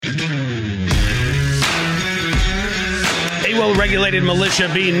well-regulated militia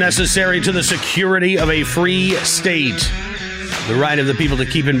being necessary to the security of a free state. The right of the people to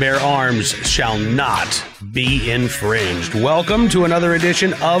keep and bear arms shall not be infringed. Welcome to another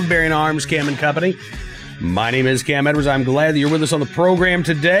edition of Bearing Arms, Cam and Company. My name is Cam Edwards. I'm glad that you're with us on the program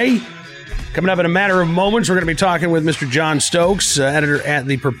today. Coming up in a matter of moments, we're going to be talking with Mr. John Stokes, editor at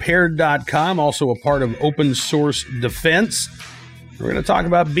theprepared.com, also a part of Open Source Defense. We're going to talk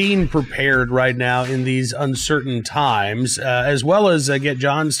about being prepared right now in these uncertain times, as well as get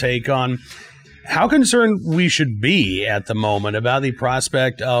John's take on how concerned we should be at the moment about the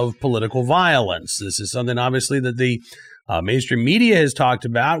prospect of political violence. This is something, obviously, that the mainstream media has talked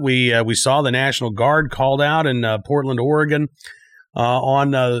about. We saw the National Guard called out in Portland, Oregon,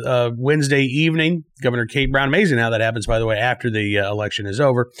 on Wednesday evening. Governor Kate Brown, amazing how that happens, by the way, after the election is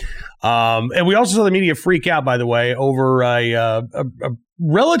over. And we also saw the media freak out, by the way, over a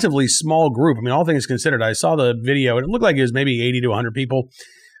relatively small group. I mean, all things considered, I saw the video, and it looked like it was maybe 80 to 100 people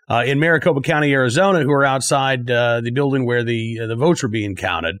in Maricopa County, Arizona, who were outside the building where the votes were being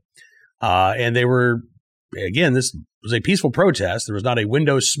counted. And they were, again, this was a peaceful protest. There was not a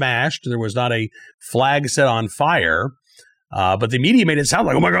window smashed. There was not a flag set on fire. But the media made it sound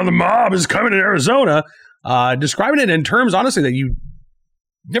like, oh, my God, the mob is coming to Arizona, describing it in terms, honestly, that you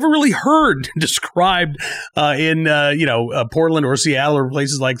never really heard described in Portland or Seattle or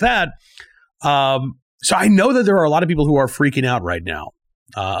places like that. So I know that there are a lot of people who are freaking out right now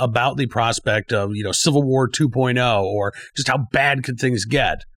about the prospect of, Civil War 2.0 or just how bad could things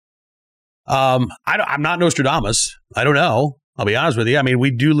get. I'm not Nostradamus. I don't know. I'll be honest with you. I mean,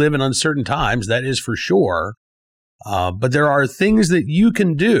 we do live in uncertain times. That is for sure. But there are things that you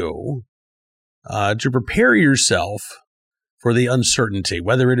can do to prepare yourself for the uncertainty,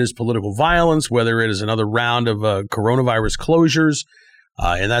 whether it is political violence, whether it is another round of coronavirus closures.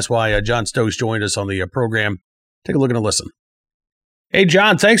 And that's why John Stokes joined us on the program. Take a look and a listen. Hey,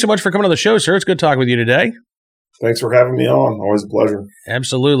 John, thanks so much for coming on the show, sir. It's good talking with you today. Thanks for having me on. Always a pleasure.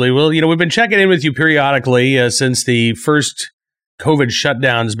 Absolutely. Well, we've been checking in with you periodically since the first COVID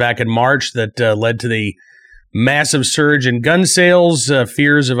shutdowns back in March that led to the massive surge in gun sales,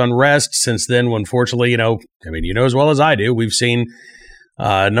 fears of unrest. Since then, unfortunately, you know as well as I do, we've seen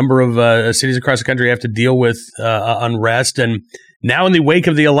a number of cities across the country have to deal with unrest. And now in the wake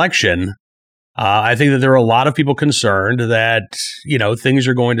of the election, I think that there are a lot of people concerned that, things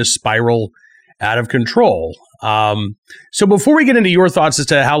are going to spiral out of control. So before we get into your thoughts as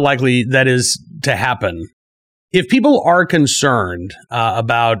to how likely that is to happen, if people are concerned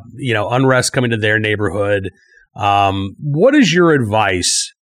about, unrest coming to their neighborhood, what is your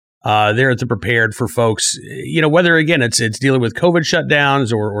advice there at the Prepared for folks, whether, again, it's dealing with COVID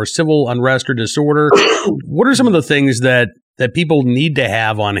shutdowns or civil unrest or disorder? What are some of the things that people need to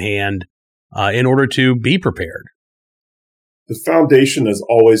have on hand in order to be prepared? The foundation is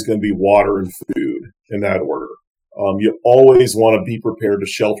always going to be water and food in that order. You always want to be prepared to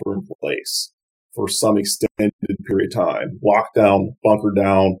shelter in place for some extended period of time, lock down, bunker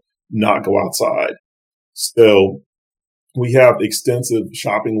down, not go outside. So we have extensive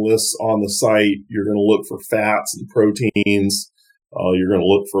shopping lists on the site. You're going to look for fats and proteins. You're going to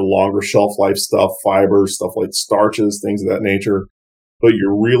look for longer shelf life stuff, fibers, stuff like starches, things of that nature. But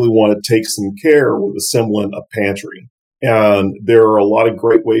you really want to take some care with assembling a pantry. And there are a lot of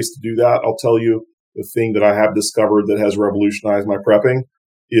great ways to do that. I'll tell you, the thing that I have discovered that has revolutionized my prepping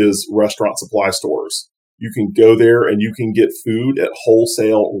is restaurant supply stores. You can go there and you can get food at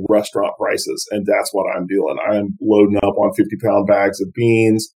wholesale restaurant prices. And that's what I'm doing. I'm loading up on 50-pound bags of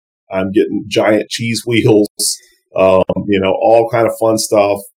beans. I'm getting giant cheese wheels, all kind of fun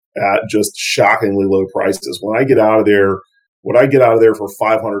stuff at just shockingly low prices. When I get out of there, what I get out of there for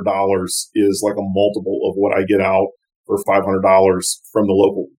 $500 is like a multiple of what I get out for $500 from the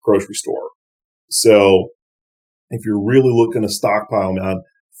local grocery store. So if you're really looking to stockpile, man,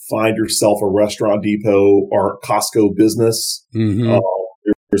 find yourself a Restaurant Depot or Costco business. Mm-hmm.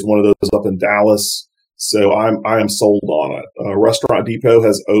 There's one of those up in Dallas. So I am sold on it. Restaurant Depot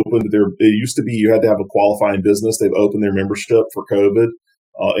has opened it used to be you had to have a qualifying business. They've opened their membership for COVID.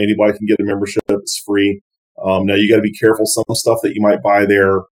 Anybody can get a membership. It's free. Now you got to be careful. Some stuff that you might buy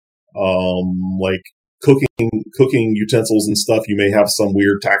there, like cooking utensils and stuff, you may have some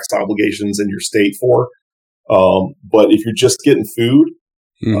weird tax obligations in your state for. But if you're just getting food,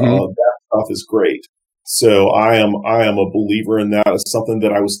 that stuff is great. So I am a believer in that. It's something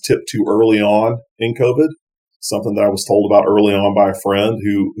that I was tipped to early on in COVID, something that I was told about early on by a friend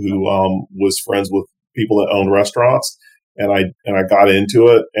who was friends with people that own restaurants. And I got into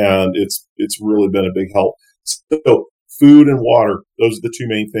it, and it's really been a big help. So food and water, those are the two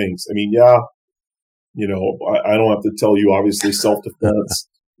main things. I mean, yeah, I don't have to tell you, obviously, self-defense,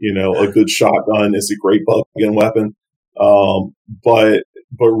 a good shotgun is a great bug-in weapon. But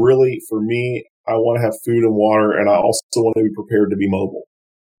really, for me, I want to have food and water, and I also want to be prepared to be mobile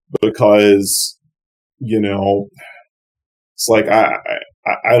because, it's like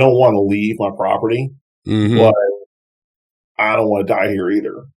I don't want to leave my property, but I don't want to die here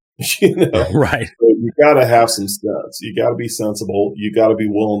either. Right. So you got to have some sense. You got to be sensible. You got to be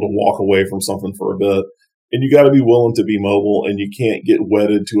willing to walk away from something for a bit, and you got to be willing to be mobile. And you can't get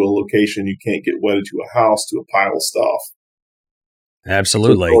wedded to a location. You can't get wedded to a house, to a pile of stuff.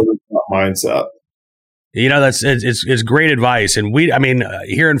 Absolutely. Mindset. It's great advice. And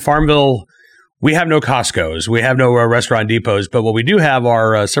here in Farmville, we have no Costco's, we have no restaurant depots, but what we do have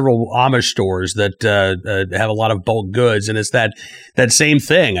are several Amish stores that have a lot of bulk goods, and it's that same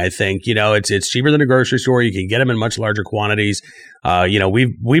thing. I think it's cheaper than a grocery store. You can get them in much larger quantities.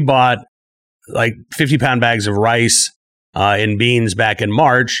 We bought like 50-pound bags of rice and beans back in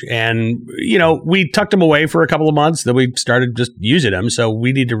March, and we tucked them away for a couple of months. Then we started just using them, so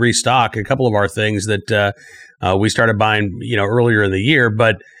we need to restock a couple of our things that we started buying earlier in the year,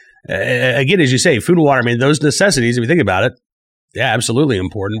 but. Again, as you say, food and water, those necessities, if you think about it, yeah, absolutely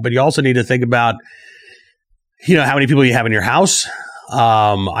important. But you also need to think about, how many people you have in your house.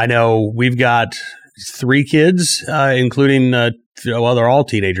 I know we've got 3 kids, including, they're all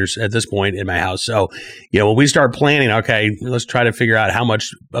teenagers at this point in my house. So, when we start planning, okay, let's try to figure out how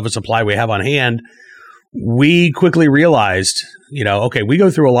much of a supply we have on hand. We quickly realized, okay, we go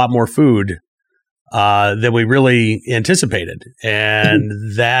through a lot more food than we really anticipated. And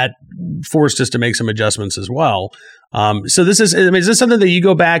that forced us to make some adjustments as well. So is this something that you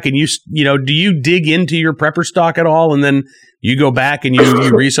go back and do you dig into your prepper stock at all? And then you go back and you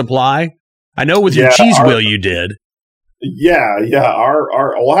resupply? I know with your cheese wheel you did. Yeah.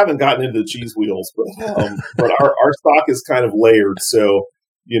 I haven't gotten into the cheese wheels, but our stock is kind of layered. So,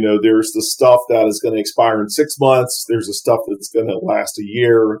 there's the stuff that is going to expire in 6 months. There's the stuff that's going to last a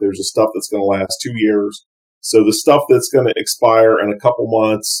year. There's the stuff that's going to last 2 years. So the stuff that's going to expire in a couple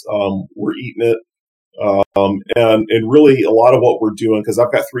months, we're eating it. And really a lot of what we're doing, because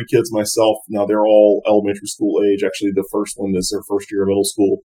I've got 3 kids myself. Now they're all elementary school age. Actually, the first one is their first year of middle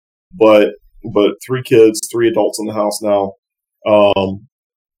school, but 3 kids, 3 adults in the house now.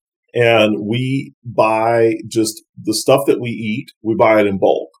 And we buy just the stuff that we eat, we buy it in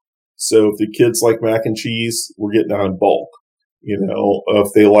bulk. So if the kids like mac and cheese, we're getting it in bulk.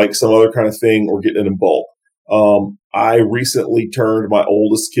 If they like some other kind of thing, we're getting it in bulk. I recently turned my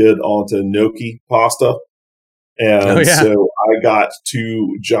oldest kid onto gnocchi pasta. And so I got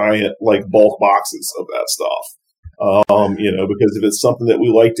 2 giant bulk boxes of that stuff. Because if it's something that we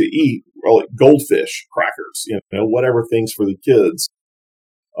like to eat, or like goldfish crackers, whatever things for the kids,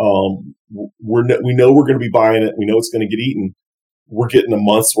 we know we're going to be buying it. We know it's going to get eaten. We're getting a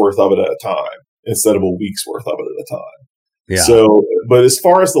month's worth of it at a time instead of a week's worth of it at a time. Yeah. So, but as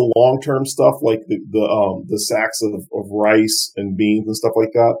far as the long-term stuff, like the sacks of rice and beans and stuff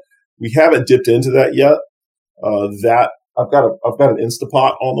like that, we haven't dipped into that yet. That I've got an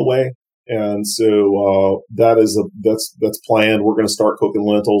Instapot on the way. And so, that's planned. We're going to start cooking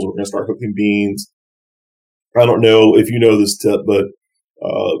lentils. We're going to start cooking beans. I don't know if you know this tip, but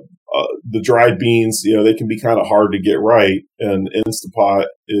the dried beans, they can be kind of hard to get right, and Instapot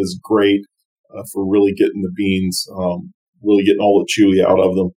is great for really getting the beans, really getting all the chewy out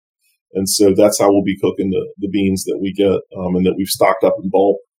of them. And so that's how we'll be cooking the beans that we get, and that we've stocked up in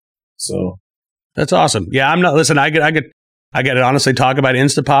bulk. So that's awesome. Yeah, I'm not. Listen, I could honestly talk about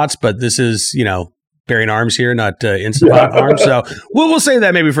Instapots, but this is Bearing Arms here, not Instapot Arms. So we'll say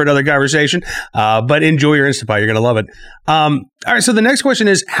that maybe for another conversation. But enjoy your Instapot. You're going to love it. All right. So the next question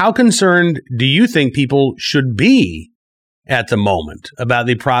is, how concerned do you think people should be at the moment about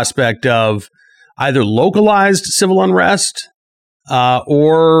the prospect of either localized civil unrest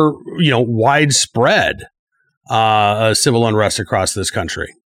or widespread civil unrest across this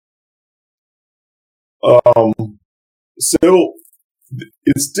country? So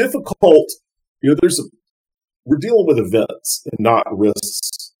it's difficult. We're dealing with events and not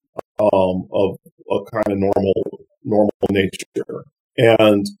risks of a kind of normal nature.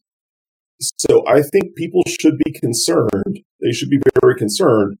 And so I think people should be concerned. They should be very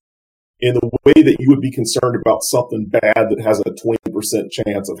concerned in the way that you would be concerned about something bad that has a 20%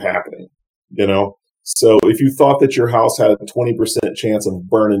 chance of happening. So if you thought that your house had a 20% chance of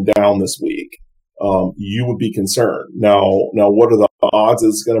burning down this week, you would be concerned. Now, what are the odds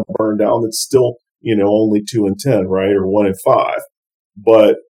it's going to burn down? It's still, only 2 in 10, right? Or 1 in 5.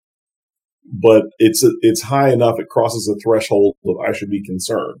 But it's high enough. It crosses a threshold that I should be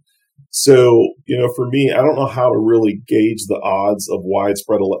concerned. So, for me, I don't know how to really gauge the odds of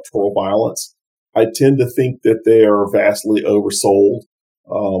widespread electoral violence. I tend to think that they are vastly oversold.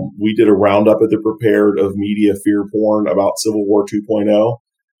 We did a roundup at the Prepared of media fear porn about Civil War 2.0.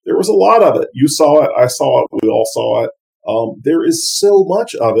 There was a lot of it. You saw it. I saw it. We all saw it. There is so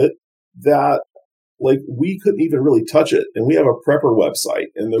much of it that we couldn't even really touch it. And we have a prepper website.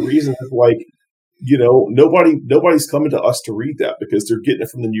 And the reason is nobody's coming to us to read that because they're getting it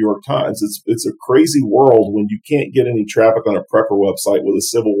from the New York Times. It's a crazy world when you can't get any traffic on a prepper website with a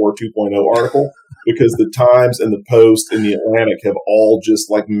Civil War 2.0 article because the Times and the Post and the Atlantic have all just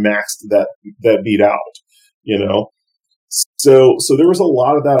maxed that beat out, So there was a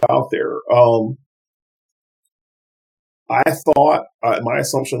lot of that out there. I thought my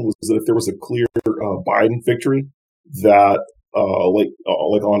assumption was that if there was a clear Biden victory, that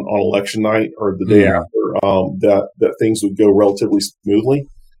on election night or the day after, that things would go relatively smoothly.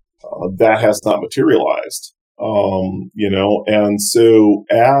 That has not materialized, And so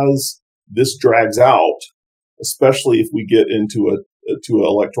as this drags out, especially if we get into to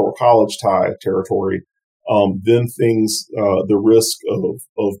electoral college tie territory, then things, the risk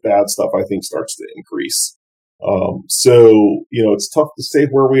of bad stuff, I think, starts to increase. So it's tough to say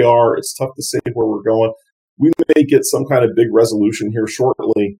where we are. It's tough to say where we're going. We may get some kind of big resolution here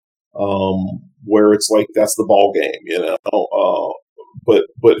shortly, where it's that's the ball game,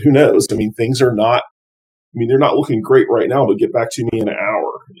 but who knows? I mean, things are not. I mean, they're not looking great right now. But get back to me in an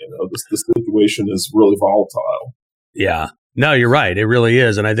hour. This situation is really volatile. Yeah. No, you're right. It really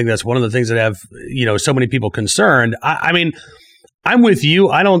is, and I think that's one of the things that have so many people concerned. I mean, I'm with you.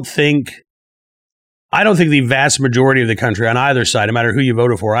 I don't think the vast majority of the country on either side, no matter who you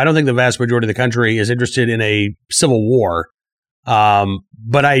voted for, I don't think the vast majority of the country is interested in a civil war.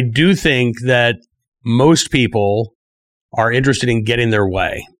 But I do think that most people are interested in getting their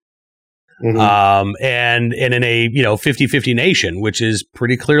way. Mm-hmm. And in a 50-50 nation, which is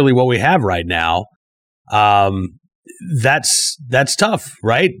pretty clearly what we have right now, that's tough,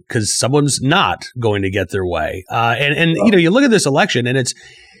 right? Because someone's not going to get their way. You look at this election, and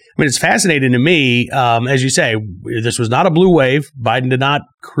it's fascinating to me. As you say, this was not a blue wave. Biden did not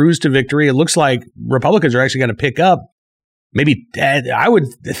cruise to victory. It looks like Republicans are actually going to pick up maybe, I would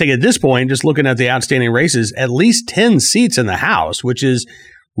think at this point, just looking at the outstanding races, at least 10 seats in the House, which is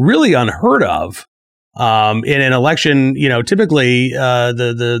really unheard of in an election. Typically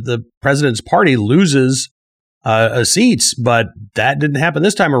the president's party loses seats, but that didn't happen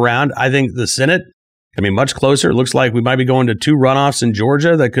this time around. I think the Senate, much closer. It looks like we might be going to 2 runoffs in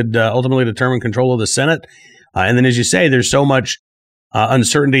Georgia that could ultimately determine control of the Senate. And then, as you say, there's so much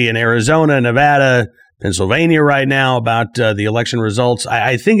uncertainty in Arizona, Nevada, Pennsylvania right now about the election results.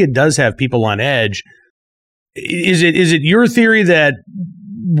 I think it does have people on edge. Is it your theory that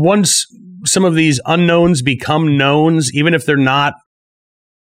once some of these unknowns become knowns, even if they're not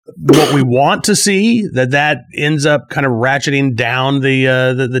what we want to see, that ends up kind of ratcheting down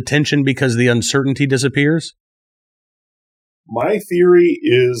the tension because the uncertainty disappears? My theory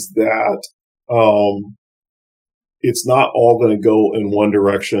is that it's not all going to go in one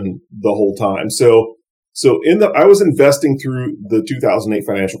direction the whole time. So I was investing through the 2008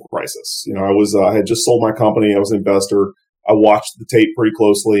 financial crisis. I had just sold my company. I was an investor. I watched the tape pretty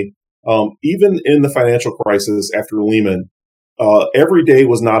closely. Even in the financial crisis after Lehman, every day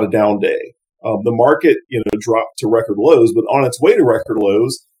was not a down day. The market, dropped to record lows, but on its way to record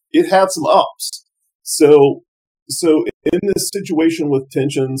lows, it had some ups. So in this situation with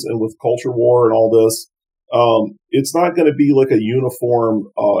tensions and with culture war and all this, it's not going to be like a uniform,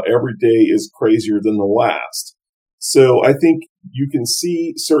 every day is crazier than the last. So I think you can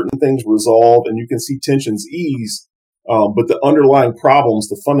see certain things resolve and you can see tensions ease, but the underlying problems,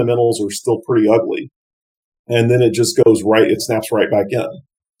 the fundamentals are still pretty ugly. And then it just goes right, it snaps right back in.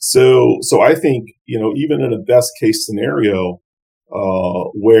 So I think, even in a best case scenario,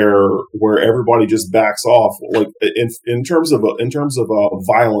 where everybody just backs off, like in terms of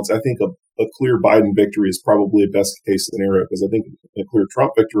violence, I think a clear Biden victory is probably a best case scenario, because I think a clear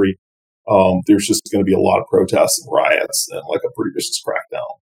Trump victory, there's just going to be a lot of protests and riots and like a pretty vicious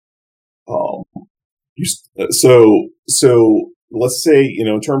crackdown. So let's say,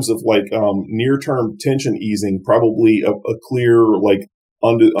 in terms of near-term tension easing, probably a clear,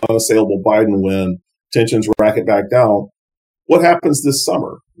 unassailable Biden win, tensions racket back down. What happens this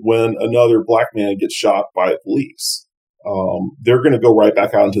summer when another black man gets shot by police? They're going to go right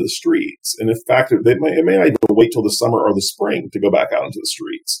back out into the streets. And in fact, it may not even wait till the summer or the spring to go back out into the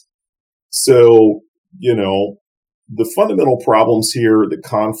streets. So, the fundamental problems here, the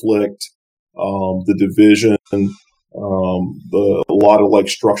conflict, the division, A lot of like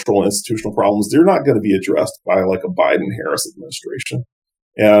structural and institutional problems, they're not going to be addressed by like a Biden-Harris administration.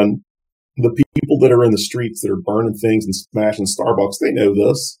 And the people that are in the streets that are burning things and smashing Starbucks, they know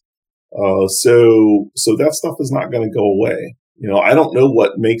this. So that stuff is not going to go away. I don't know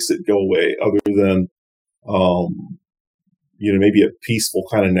what makes it go away other than, maybe a peaceful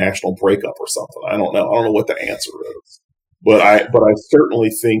kind of national breakup or something. I don't know. I don't know what the answer is, but I certainly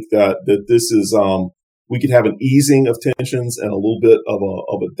think that this is, we could have an easing of tensions and a little bit of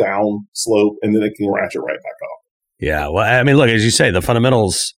a down slope, and then it can ratchet right back up. Yeah. Well, I mean, look, as you say, the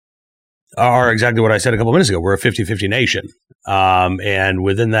fundamentals are exactly what I said a couple of minutes ago. We're a 50-50 nation. And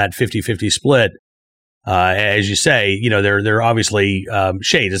within that 50-50 split, as you say, there are obviously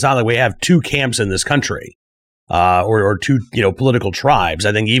shades. It's not like we have two camps in this country or two, political tribes.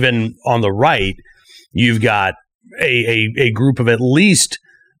 I think even on the right, you've got a group of at least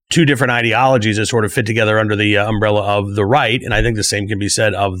two different ideologies that sort of fit together under the umbrella of the right. And I think the same can be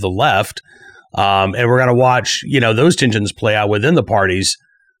said of the left. And we're going to watch, those tensions play out within the parties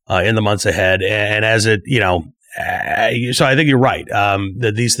in the months ahead. And as it, so I think you're right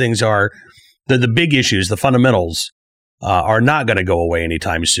that these things are the big issues, the fundamentals are not going to go away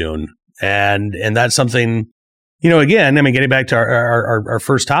anytime soon. And that's something, again, I mean, getting back to our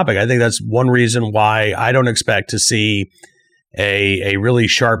first topic, I think that's one reason why I don't expect to see a really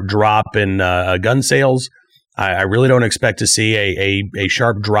sharp drop in gun sales. I really don't expect to see a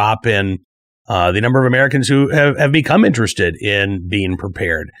sharp drop in the number of Americans who have become interested in being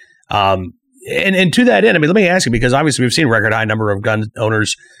prepared. And to that end, I mean, let me ask you, because obviously we've seen record high number of gun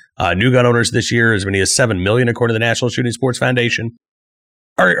owners, new gun owners this year, as many as 7 million, according to the National Shooting Sports Foundation.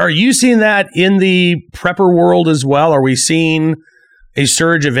 Are you seeing that in the prepper world as well? Are we seeing a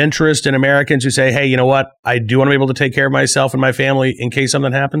surge of interest in Americans who say, hey, you know what? I do want to be able to take care of myself and my family in case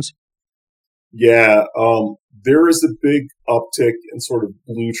something happens? Yeah, there is a big uptick in sort of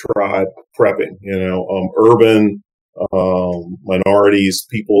blue tribe prepping, urban minorities,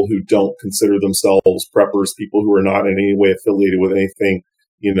 people who don't consider themselves preppers, people who are not in any way affiliated with anything,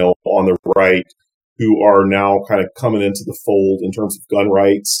 on the right, who are now kind of coming into the fold in terms of gun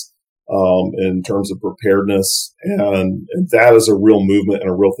rights, in terms of preparedness. And that is a real movement and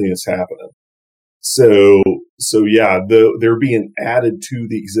a real thing that's happening. So yeah, they're being added to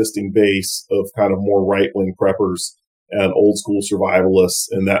the existing base of kind of more right-wing preppers and old school survivalists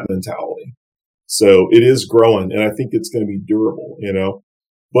and that mentality. So it is growing, and I think it's going to be durable,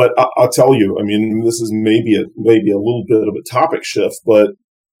 But I'll tell you, I mean, this is maybe a little bit of a topic shift, but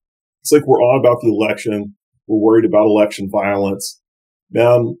it's like we're on about the election. We're worried about election violence.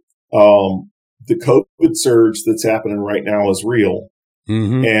 Man, the COVID surge that's happening right now is real.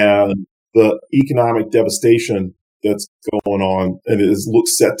 Mm-hmm. And the economic devastation that's going on, and it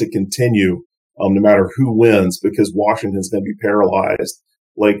looks set to continue, no matter who wins, because Washington's going to be paralyzed.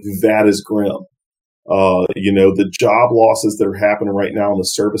 Like, that is grim. The job losses that are happening right now in the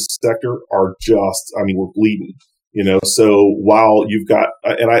service sector are just, I mean, we're bleeding, so while you've got,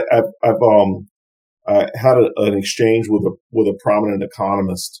 and I had an exchange with a prominent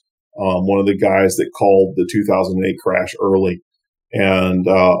economist, one of the guys that called the 2008 crash early. And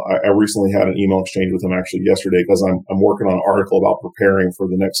I recently had an email exchange with him actually yesterday, because I'm working on an article about preparing for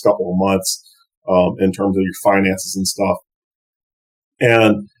the next couple of months in terms of your finances and stuff.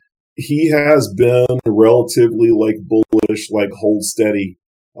 And he has been relatively bullish, hold steady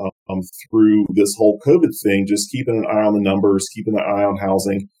through this whole COVID thing, just keeping an eye on the numbers, keeping an eye on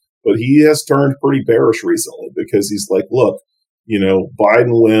housing. But he has turned pretty bearish recently, because he's like, look,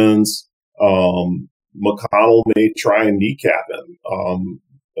 Biden wins. McConnell may try and kneecap him,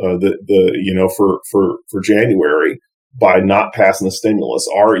 for January by not passing the stimulus.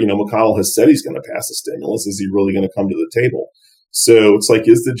 McConnell has said he's going to pass the stimulus. Is he really going to come to the table? So it's like,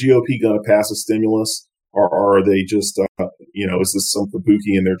 is the GOP going to pass a stimulus, or are they just, is this some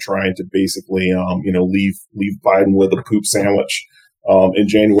kabuki and they're trying to basically, leave Biden with a poop sandwich in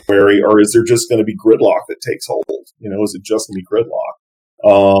January, or is there just going to be gridlock that takes hold? Is it just going to be gridlock?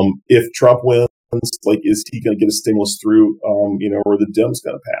 If Trump wins, is he going to get a stimulus through, or the Dems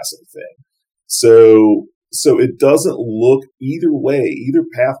going to pass anything? So it doesn't look either way, either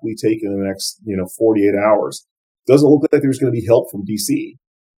path we take in the next, 48 hours, doesn't look like there's going to be help from DC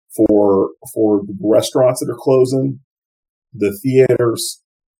for the restaurants that are closing, the theaters,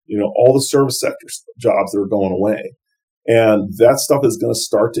 all the service sector jobs that are going away. And that stuff is going to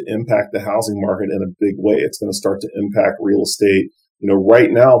start to impact the housing market in a big way. It's going to start to impact real estate.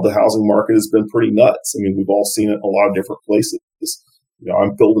 Right now, the housing market has been pretty nuts. I mean, we've all seen it in a lot of different places.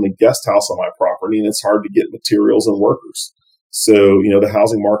 I'm building a guest house on my property, and it's hard to get materials and workers. So, the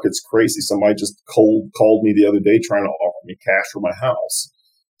housing market's crazy. Somebody just called me the other day trying to offer me cash for my house.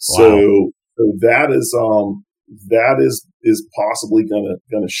 Wow. So that is possibly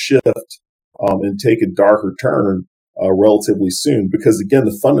gonna shift and take a darker turn relatively soon, because again,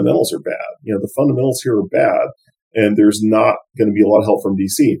 the fundamentals are bad. The fundamentals here are bad, and there's not going to be a lot of help from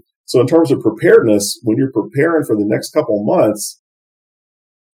DC. So in terms of preparedness, when you're preparing for the next couple of months,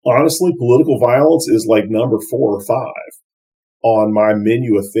 honestly, political violence is like number 4 or 5 on my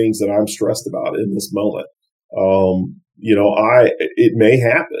menu of things that I'm stressed about in this moment. It may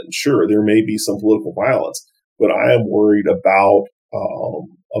happen. Sure, there may be some political violence, but I am worried about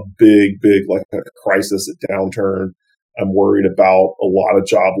a big, like a crisis, a downturn. I'm worried about a lot of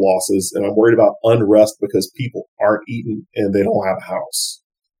job losses, and I'm worried about unrest because people aren't eating and they don't have a house.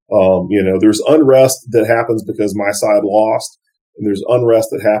 There's unrest that happens because my side lost, and there's unrest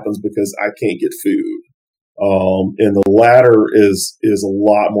that happens because I can't get food. And the latter is a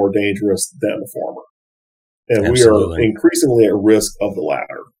lot more dangerous than the former. And Absolutely. We are increasingly at risk of the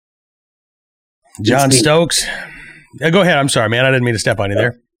latter. John Stokes. Go ahead. I'm sorry, man. I didn't mean to step on you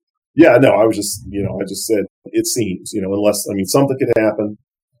there. Yeah, no, I was just, I just said it seems, unless, something could happen,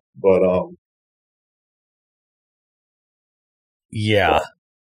 but, yeah.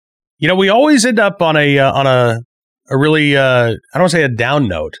 We always end up on a really, I don't want to say a down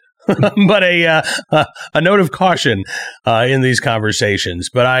note, but a note of caution in these conversations.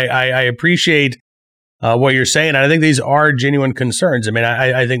 But I appreciate what you're saying. And I think these are genuine concerns.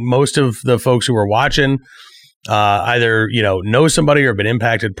 I think most of the folks who are watching either, know somebody or have been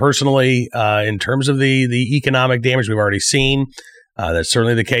impacted personally in terms of the economic damage we've already seen. That's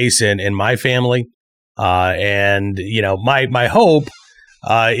certainly the case in my family. And my hope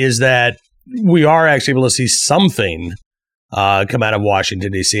is that we are actually able to see something come out of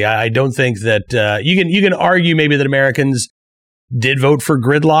Washington, D.C. I don't think that you can argue maybe that Americans did vote for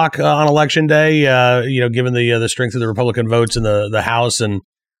gridlock on Election Day, given the strength of the Republican votes in the House, and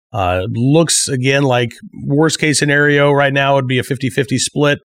looks again like worst case scenario right now would be a 50-50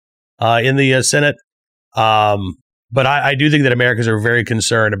 split in the Senate. But I do think that Americans are very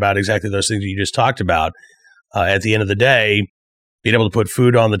concerned about exactly those things that you just talked about. At the end of the day, being able to put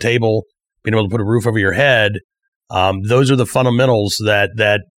food on the table, being able to put a roof over your head, those are the fundamentals that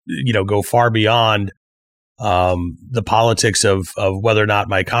go far beyond the politics of whether or not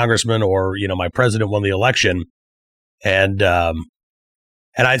my congressman or my president won the election. And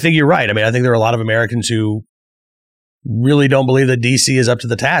I think you're right. I think there are a lot of Americans who really don't believe that DC is up to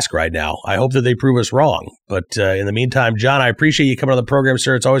the task right now. I hope that they prove us wrong. But in the meantime, John, I appreciate you coming on the program,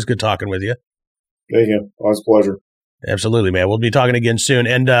 sir. It's always good talking with you. Thank you. Always a pleasure. Absolutely, man. We'll be talking again soon.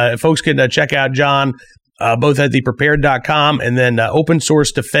 And folks can check out John both at theprepared.com and then Open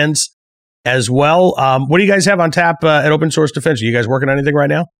Source Defense as well. What do you guys have on tap at Open Source Defense? Are you guys working on anything right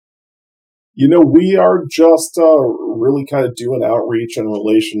now? We are just really kind of doing outreach in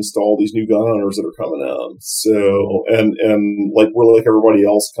relations to all these new gun owners that are coming in. So, and like we're like everybody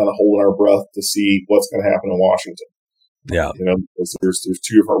else, kind of holding our breath to see what's going to happen in Washington. Yeah, because there's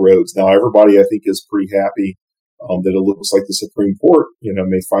 2 different roads now. Everybody, I think, is pretty happy that it looks like the Supreme Court,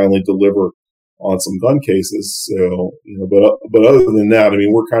 may finally deliver on some gun cases. So, but other than that,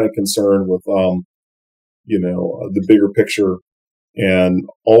 we're kind of concerned with, the bigger picture. And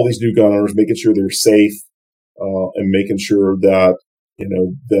all these new gun owners, making sure they're safe, and making sure that,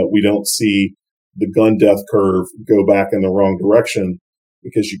 that we don't see the gun death curve go back in the wrong direction,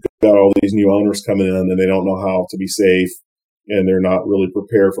 because you've got all these new owners coming in and they don't know how to be safe, and they're not really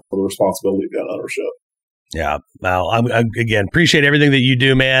prepared for the responsibility of gun ownership. Yeah. Well, I again, appreciate everything that you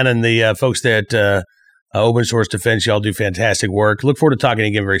do, man. And the folks that Open Source Defense, y'all do fantastic work. Look forward to talking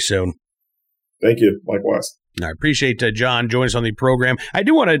again very soon. Thank you. Likewise. I appreciate John joining us on the program. I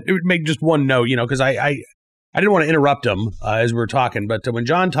do want to make just one note, because I didn't want to interrupt him as we were talking, but when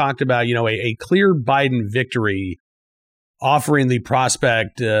John talked about, a clear Biden victory offering the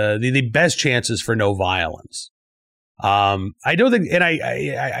prospect, the best chances for no violence. I don't think, and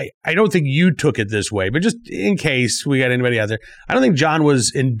I don't think you took it this way, but just in case we got anybody out there, I don't think John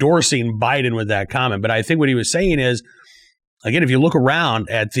was endorsing Biden with that comment, but I think what he was saying is, again, if you look around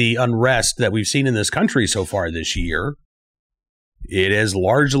at the unrest that we've seen in this country so far this year, it has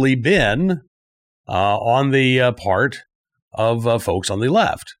largely been on the part of folks on the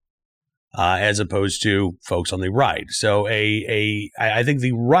left, as opposed to folks on the right. So I think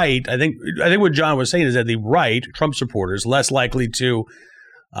the right, I think what John was saying is that the right, Trump supporters, less likely to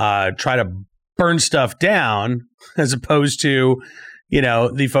try to burn stuff down, as opposed to,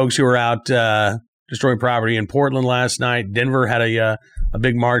 the folks who are out destroying property in Portland last night. Denver had a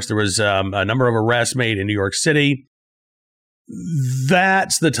big march. There was a number of arrests made in New York City.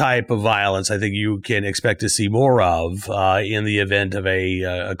 That's the type of violence I think you can expect to see more of in the event of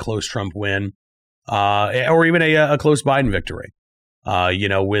a close Trump win or even a close Biden victory.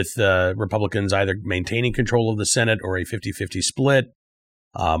 With Republicans either maintaining control of the Senate or a 50-50 split.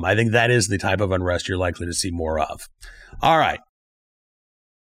 I think that is the type of unrest you're likely to see more of. All right.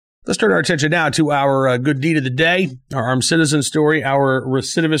 Let's turn our attention now to our good deed of the day, our armed citizen story, our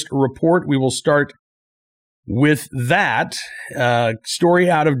recidivist report. We will start with that story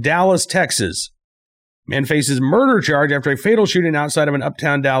out of Dallas, Texas. Man faces murder charge after a fatal shooting outside of an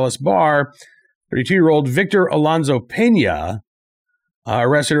uptown Dallas bar. 32-year-old Victor Alonzo Pena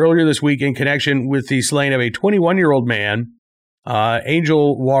arrested earlier this week in connection with the slaying of a 21-year-old man,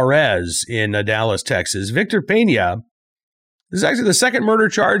 Angel Juarez, in Dallas, Texas. Victor Pena, this is actually the second murder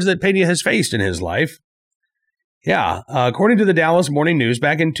charge that Pena has faced in his life. Yeah, according to the Dallas Morning News,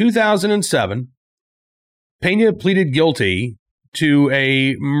 back in 2007, Pena pleaded guilty to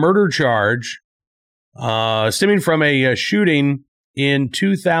a murder charge stemming from a shooting in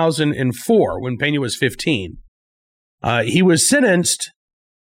 2004 when Pena was 15. He was sentenced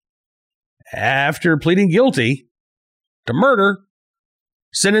after pleading guilty to murder,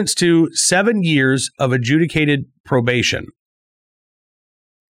 sentenced to 7 years of adjudicated probation.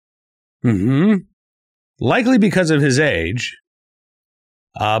 Likely because of his age,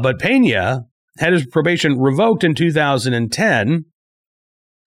 but Pena had his probation revoked in 2010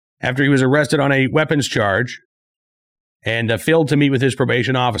 after he was arrested on a weapons charge and failed to meet with his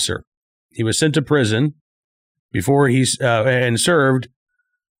probation officer. He was sent to prison before and served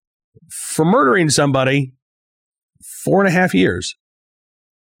for murdering somebody 4.5 years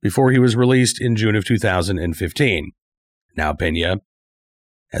before he was released in June of 2015. Now Pena,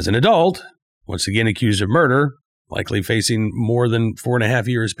 as an adult, once again accused of murder, likely facing more than 4.5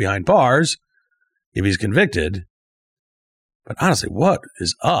 years behind bars if he's convicted. But honestly, what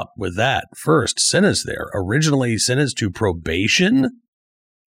is up with that first sentence there? Originally sentenced to probation,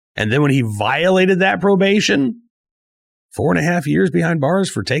 and then when he violated that probation, 4.5 years behind bars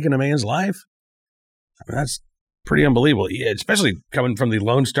for taking a man's life? I mean, that's pretty unbelievable, especially coming from the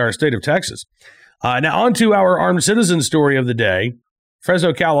Lone Star State of Texas. Now on to our armed citizen story of the day.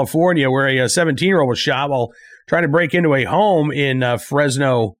 Fresno, California, where a 17-year-old was shot while trying to break into a home in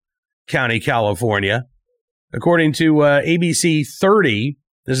Fresno County, California. According to ABC 30,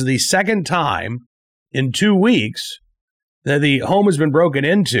 this is the second time in 2 weeks that the home has been broken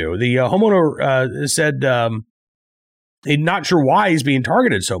into. The homeowner said he's not sure why he's being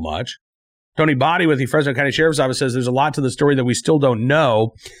targeted so much. Tony Body with the Fresno County Sheriff's Office says there's a lot to the story that we still don't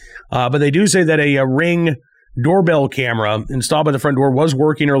know, but they do say that a Ring doorbell camera installed by the front door was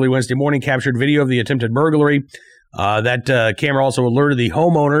working early Wednesday morning, captured video of the attempted burglary. That camera also alerted the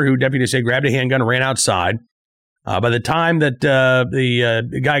homeowner, who deputies say grabbed a handgun and ran outside. By the time that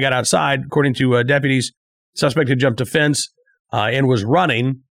the guy got outside, according to deputies, suspect had jumped a fence and was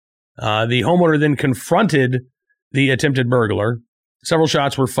running. The homeowner then confronted the attempted burglar. Several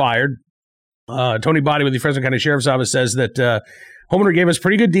shots were fired. Tony Body with the Fresno County Sheriff's Office says that homeowner gave us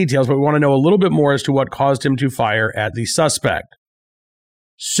pretty good details, but we want to know a little bit more as to what caused him to fire at the suspect.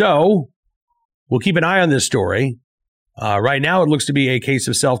 So we'll keep an eye on this story. Right now, it looks to be a case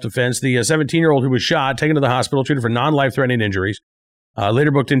of self-defense. The 17-year-old who was shot, taken to the hospital, treated for non-life-threatening injuries,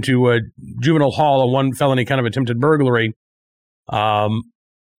 later booked into a juvenile hall on one felony kind of attempted burglary.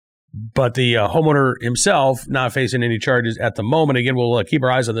 But the homeowner himself not facing any charges at the moment. Again, we'll keep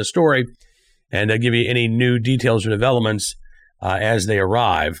our eyes on this story and give you any new details or developments as they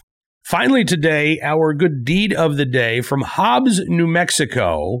arrive. Finally today, our good deed of the day from Hobbs, New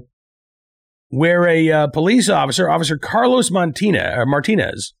Mexico, where a police officer, Officer Carlos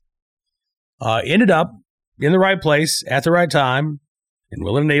Martinez, ended up in the right place at the right time and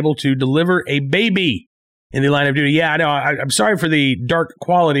willing and able to deliver a baby in the line of duty. Yeah, I know. I'm sorry for the dark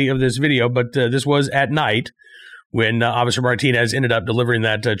quality of this video, but this was at night when Officer Martinez ended up delivering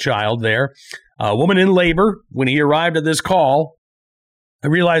that child there. A woman in labor. When he arrived at this call, I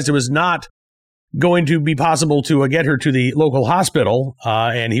realized it was not going to be possible to get her to the local hospital,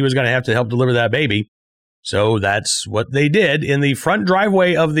 and he was going to have to help deliver that baby. So that's what they did in the front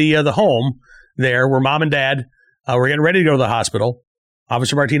driveway of the home there, where mom and dad were getting ready to go to the hospital.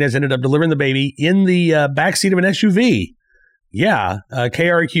 Officer Martinez ended up delivering the baby in the backseat of an SUV. Yeah,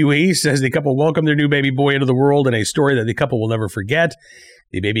 KRQE says the couple welcomed their new baby boy into the world in a story that the couple will never forget.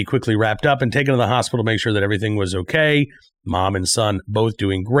 The baby quickly wrapped up and taken to the hospital to make sure that everything was okay. Mom and son both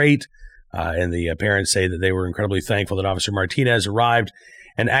doing great. And the parents say that they were incredibly thankful that Officer Martinez arrived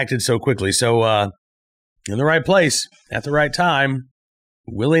and acted so quickly. So in the right place at the right time,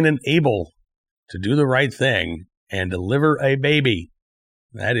 willing and able to do the right thing and deliver a baby.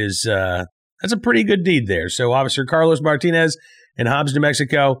 That is that's a pretty good deed there. So Officer Carlos Martinez in Hobbs, New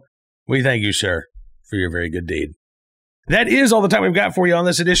Mexico, we thank you, sir, for your very good deed. That is all the time we've got for you on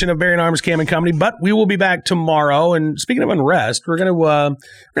this edition of Bearing Arms Cam and Company, but we will be back tomorrow. And speaking of unrest, we're going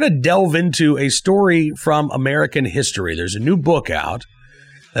to delve into a story from American history. There's a new book out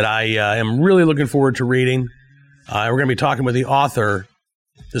that I am really looking forward to reading. We're going to be talking with the author.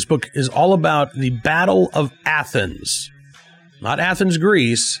 This book is all about the Battle of Athens. Not Athens,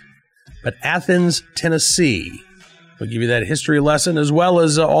 Greece, but Athens, Tennessee. We'll give you that history lesson as well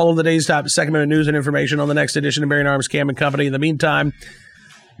as all of the day's top Second Amendment news and information on the next edition of Bearing Arms Cam and Company. In the meantime,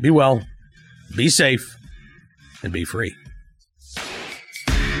 be well, be safe, and be free.